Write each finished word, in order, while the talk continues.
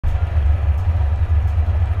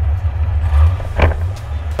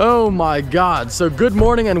Oh my God. So good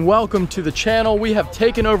morning and welcome to the channel. We have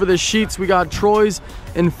taken over the sheets. We got Troy's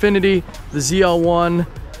Infiniti, the ZL1,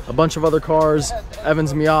 a bunch of other cars,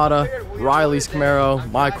 Evan's Miata, Riley's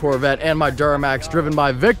Camaro, my Corvette, and my Duramax driven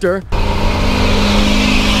by Victor.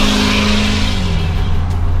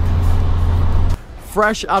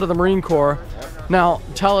 Fresh out of the Marine Corps. Now,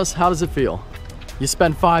 tell us, how does it feel? You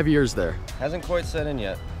spent 5 years there. Hasn't quite set in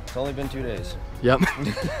yet. It's only been 2 days. Yep.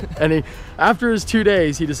 And after his 2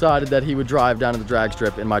 days, he decided that he would drive down to the drag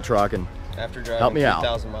strip in my truck and after driving help me out.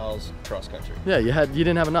 2,000 miles cross country. Yeah, you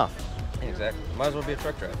didn't have enough. Exactly. Might as well be a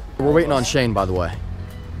truck driver. We're waiting on Shane, by the way.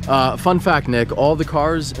 Fun fact, Nick, all the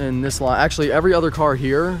cars in this line, actually every other car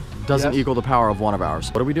here doesn't equal the power of one of ours.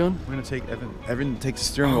 What are we doing? We're gonna take Evan takes the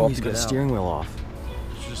steering wheel off. He's got the steering wheel off.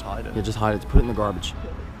 Just hide it. Yeah, just hide it. Put it in the garbage.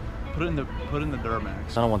 Put it in the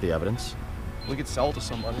Duramax. I don't want the evidence. We could sell it to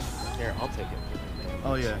somebody. Here, I'll take it.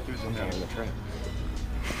 Oh yeah, give us I'm in in the trap.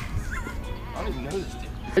 I don't even know this dude.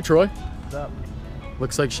 Hey Troy. What's up?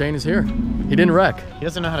 Looks like Shane is here. He didn't wreck. He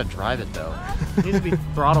doesn't know how to drive it though. He needs to be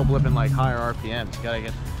throttle blipping like higher RPMs. You gotta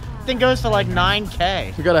get. Thing goes to like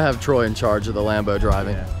 9K. We gotta have Troy in charge of the Lambo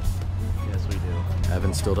driving. Yeah. Yes, we do.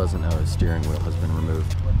 Evan still doesn't know his steering wheel has been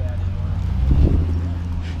removed.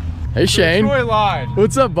 Hey Shane. Troy lied.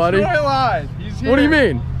 What's up, buddy? Troy lied. He's here. What do you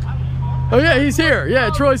mean? Oh yeah, he's here. Yeah,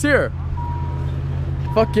 Troy's here.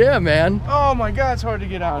 Fuck yeah, man. Oh my God, it's hard to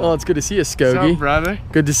get out. Well, it's good to see you, Skogie. What's up, brother?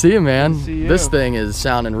 Good to see you, man. Good to see you. This thing is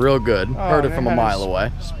sounding real good. Heard it from a mile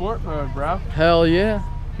away. Sport mode, bro. Hell yeah.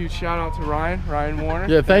 Huge shout out to Ryan Warner.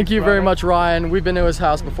 Yeah, thank you very much, Ryan. We've been to his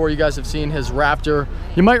house before. You guys have seen his Raptor.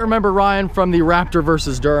 You might remember Ryan from the Raptor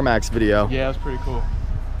versus Duramax video. Yeah, that's pretty cool.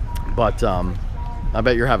 But I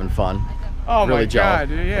bet you're having fun. Oh really my jelly. God,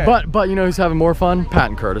 dude, yeah. But you know who's having more fun? Pat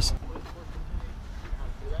and Curtis.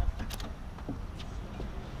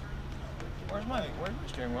 Where's my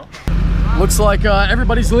steering wheel? Looks like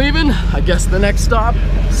everybody's leaving. I guess the next stop,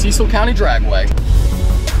 Cecil County Dragway.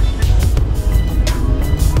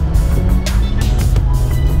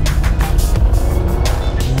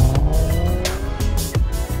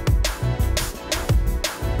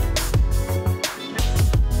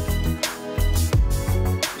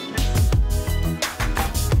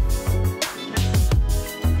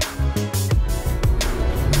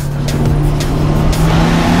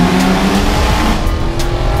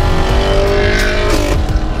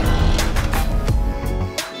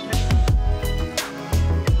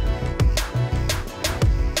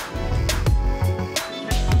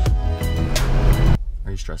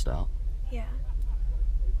 Are you stressed out? Yeah.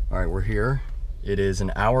 All right, we're here. It is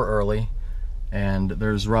an hour early, and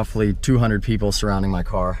there's roughly 200 people surrounding my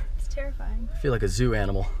car. It's terrifying. I feel like a zoo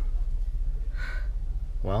animal.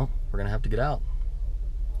 Well, we're gonna have to get out.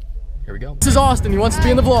 Here we go. This is Austin. He wants to be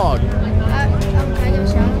in the vlog. Can I give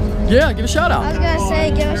a shout out? Yeah, give a shout I was out. gonna say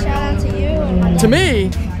give a shout out to you and my dad. To me?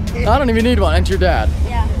 I don't even need one. And to your dad.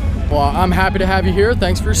 Yeah. Well, I'm happy to have you here.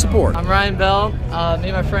 Thanks for your support. I'm Ryan Bell. Me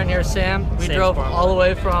and my friend here, Sam. We drove all the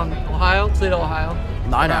way from Ohio, Toledo, Ohio.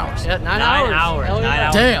 9 hours. Yeah, 9 hours. Hell yeah. 9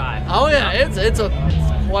 hours Damn. drive. Oh yeah, it's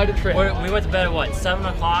quite a trip. We went to bed at what, 7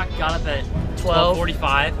 o'clock, got up at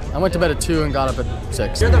 12:45. I went to bed at 2 and got up at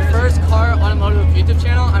 6. You're the first car automotive YouTube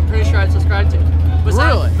channel I'm pretty sure I'd subscribe to.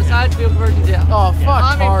 Really? Besides Field Virgins, yeah. Oh, fuck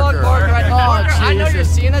I mean, Parker. fuck Parker. Right now. Oh, Parker, I know you're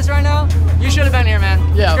Jesus. seeing this right now. You should have been here,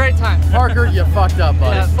 man. Yeah. Great time. Parker, you fucked up,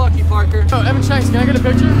 buddy. Yeah, fuck you, Parker. Oh, Evan Shanks, can I get a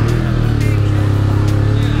picture?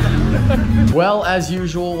 Well, as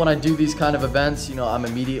usual, when I do these kind of events, you know, I'm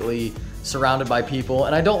immediately surrounded by people,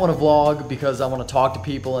 and I don't want to vlog because I want to talk to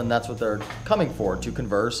people, and that's what they're coming for, to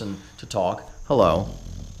converse and to talk. Hello.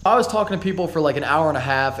 I was talking to people for like an hour and a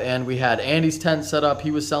half, and we had Andy's tent set up.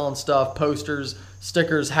 He was selling stuff, posters,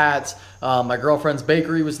 stickers, hats. My girlfriend's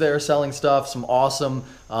bakery was there selling stuff, some awesome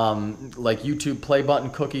like YouTube play button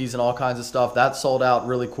cookies and all kinds of stuff. That sold out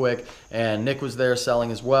really quick, and Nick was there selling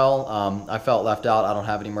as well. I felt left out. I don't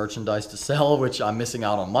have any merchandise to sell, which I'm missing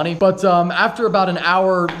out on money. But after about an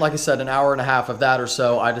hour, like I said, an hour and a half of that or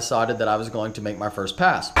so, I decided that I was going to make my first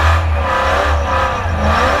pass.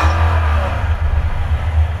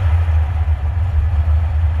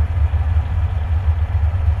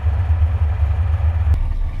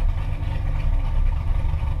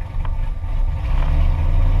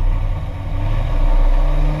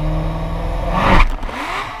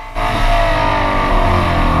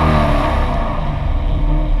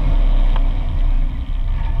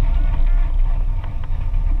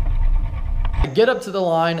 Get up to the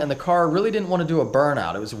line, and the car really didn't want to do a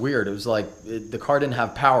burnout. It was weird. It was like the car didn't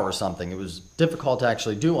have power or something. It was difficult to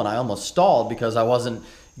actually do, and I almost stalled because I wasn't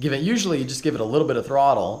giving. Usually you just give it a little bit of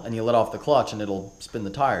throttle and you let off the clutch and it'll spin the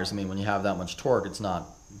tires. I mean, when you have that much torque, it's not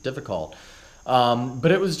difficult.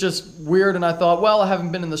 But it was just weird, and I thought, well, I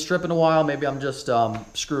haven't been in the strip in a while. Maybe I'm just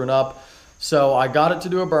screwing up. So I got it to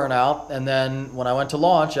do a burnout, and then when I went to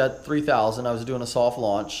launch at 3,000, I was doing a soft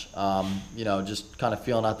launch, you know, just kind of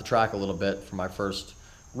feeling out the track a little bit for my first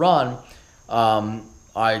run.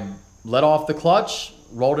 I let off the clutch,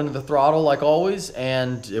 rolled into the throttle like always,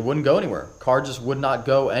 and it wouldn't go anywhere. Car just would not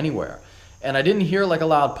go anywhere. And I didn't hear like a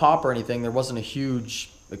loud pop or anything. There wasn't a huge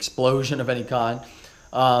explosion of any kind,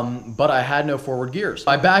 but I had no forward gears.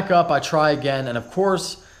 I back up, I try again, and of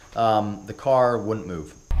course, the car wouldn't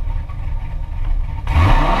move.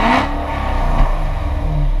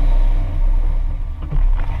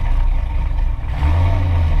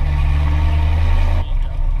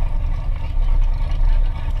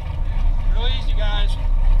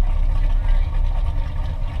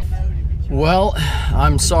 Well,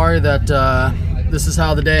 I'm sorry that this is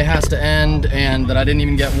how the day has to end and that I didn't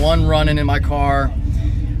even get one run in my car.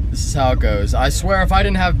 This is how it goes. I swear if I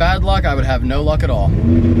didn't have bad luck, I would have no luck at all.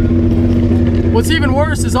 What's even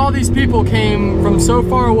worse is all these people came from so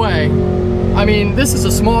far away. I mean, this is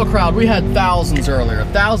a small crowd. We had thousands earlier,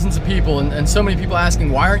 thousands of people, and so many people asking,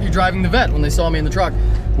 why aren't you driving the Vet when they saw me in the truck?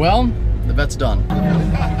 Well, the Vet's done.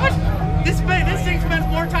 This thing spends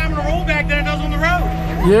more time on the rollback than it does on the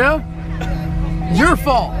road. Yeah? Your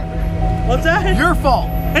fault. What's that? Your fault.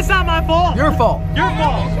 It's not my fault. Your fault. Your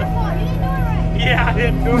fault. It's your fault. You didn't do it right. Yeah, I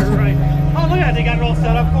didn't do it right. Oh, look at that. They got it all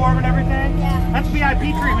set up for him and everything. Yeah. That's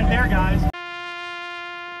VIP treatment there, guys.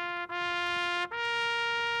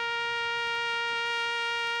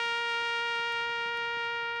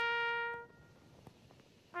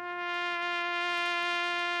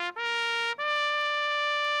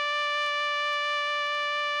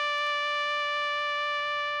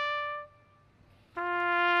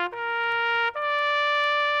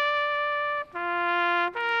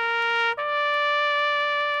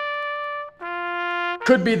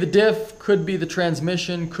 Could be the diff, could be the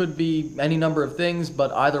transmission, could be any number of things,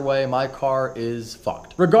 but either way, my car is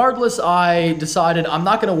fucked. Regardless, I decided I'm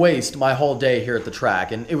not gonna waste my whole day here at the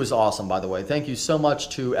track, and it was awesome, by the way. Thank you so much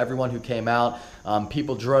to everyone who came out.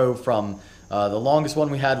 People drove from, the longest one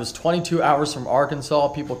we had was 22 hours from Arkansas.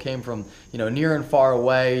 People came from, you know, near and far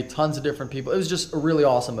away, tons of different people. It was just a really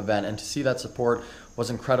awesome event, and to see that support was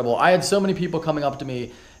incredible. I had so many people coming up to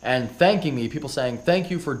me and thanking me, people saying, thank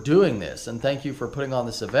you for doing this, and thank you for putting on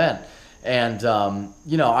this event. And,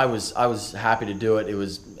 you know, I was happy to do it. It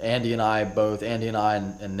was Andy and I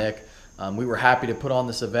and Nick, we were happy to put on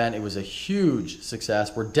this event. It was a huge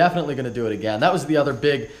success. We're definitely gonna do it again. That was the other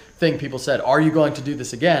big thing people said, are you going to do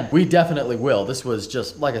this again? We definitely will. This was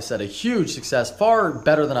just, like I said, a huge success, far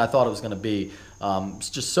better than I thought it was gonna be. It's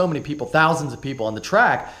just so many people, thousands of people on the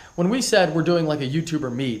track. When we said we're doing like a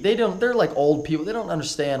YouTuber meet, they're like old people. They don't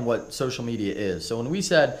understand what social media is. So when we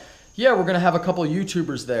said, yeah, we're gonna have a couple of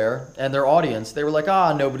YouTubers there and their audience, they were like,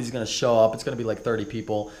 nobody's gonna show up. It's gonna be like 30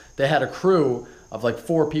 people. They had a crew of like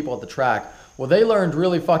 4 people at the track. Well, they learned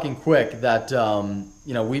really fucking quick that,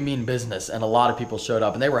 you know, we mean business, and a lot of people showed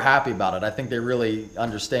up and they were happy about it. I think they really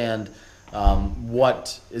understand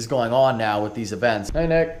what is going on now with these events. Hey,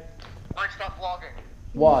 Nick. Why stop vlogging?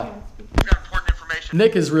 Why? We've got important information.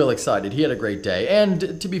 Nick is real excited. He had a great day.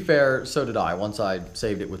 And to be fair, so did I, once I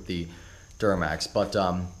saved it with the Duramax. But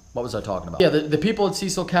what was I talking about? Yeah, the people at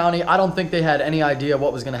Cecil County, I don't think they had any idea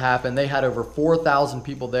what was going to happen. They had over 4,000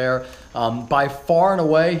 people there. By far and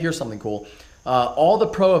away, here's something cool. All the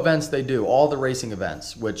pro events they do, all the racing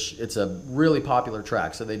events, which it's a really popular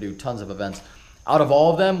track, so they do tons of events. Out of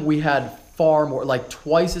all of them, we had far more, like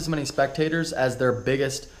twice as many spectators as their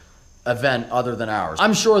biggest event other than ours.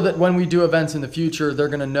 I'm sure that when we do events in the future, they're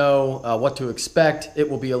gonna know what to expect. It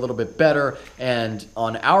will be a little bit better, and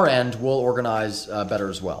on our end, we'll organize better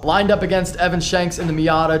as well. Lined up against Evan Shanks in the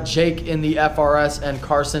Miata, Jake in the FRS, and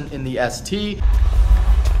Carson in the ST.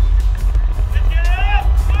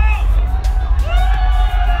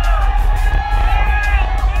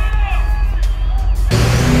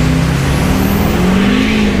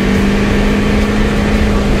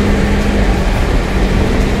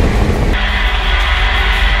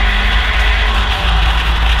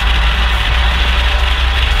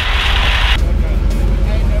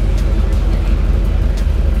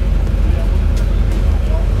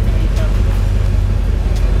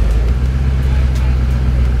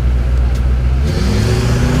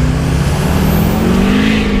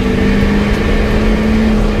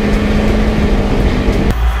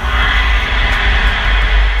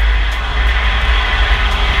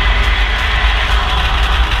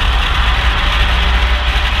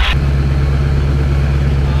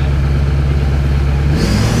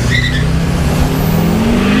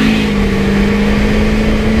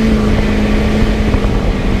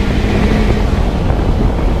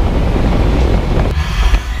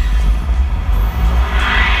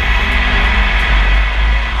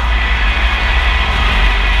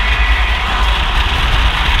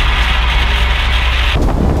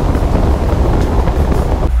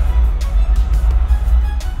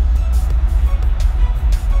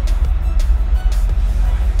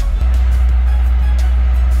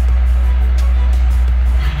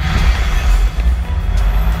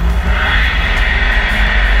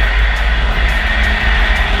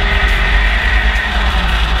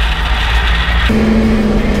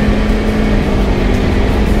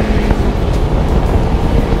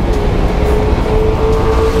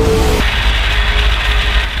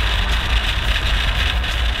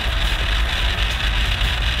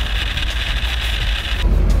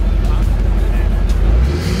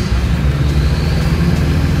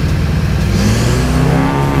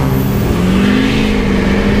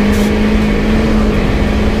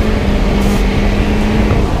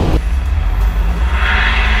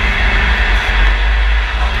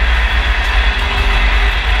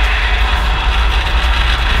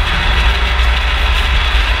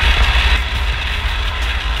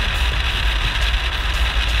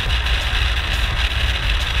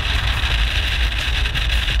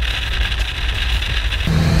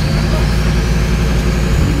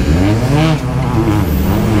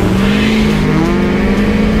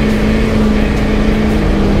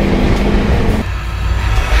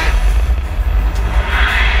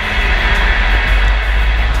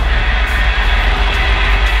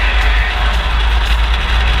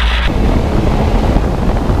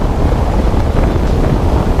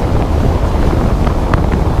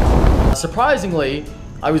 surprisingly,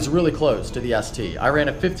 I was really close to the ST. I ran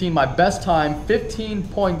a 15, my best time,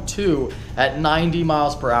 15.2 at 90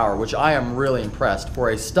 miles per hour, which I am really impressed for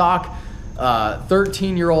a stock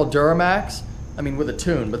 13-year-old Duramax. I mean, with a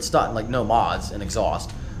tune, but stock, like no mods and exhaust.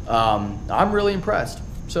 I'm really impressed.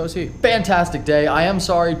 So is he. Fantastic day. I am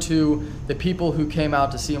sorry to the people who came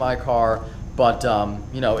out to see my car, but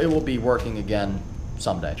you know, it will be working again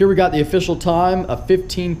someday. Here we got the official time, a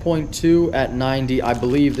 15.2 at 90. I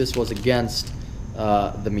believe this was against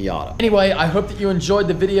the Miata. Anyway, I hope that you enjoyed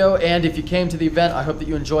the video, and if you came to the event, I hope that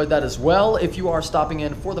you enjoyed that as well. If you are stopping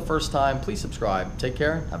in for the first time, please subscribe. Take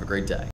care. Have a great day.